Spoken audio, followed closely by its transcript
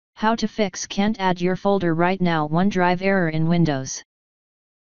How to fix can't add your folder right now OneDrive error in Windows.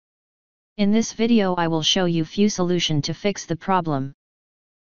 In this video I will show you few solution to fix the problem.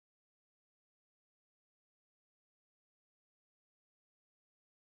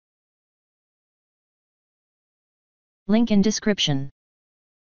 Link in description.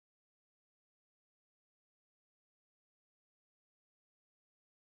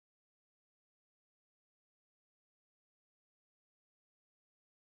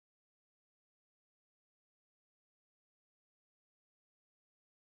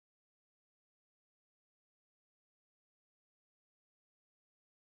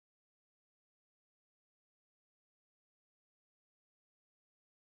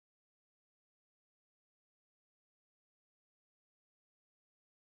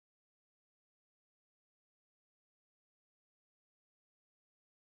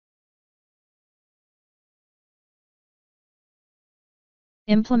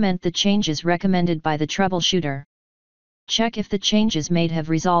 Implement the changes recommended by the troubleshooter. Check if the changes made have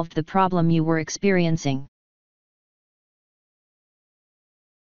resolved the problem you were experiencing.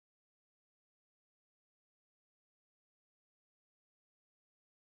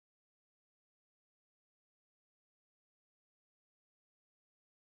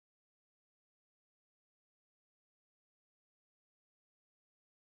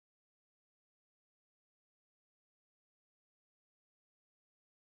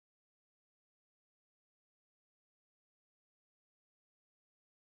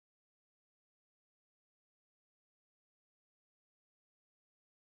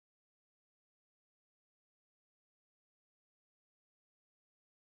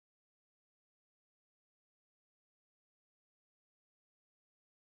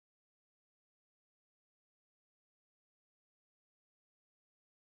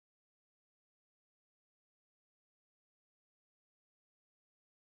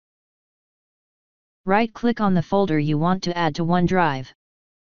 Right-click on the folder you want to add to OneDrive.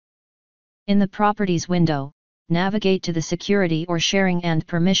 In the Properties window, navigate to the Security or Sharing and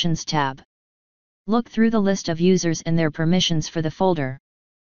Permissions tab. Look through the list of users and their permissions for the folder.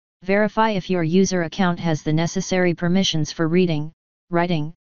 Verify if your user account has the necessary permissions for reading,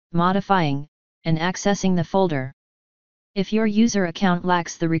 writing, modifying, and accessing the folder. If your user account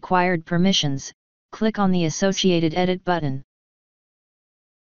lacks the required permissions, click on the associated Edit button.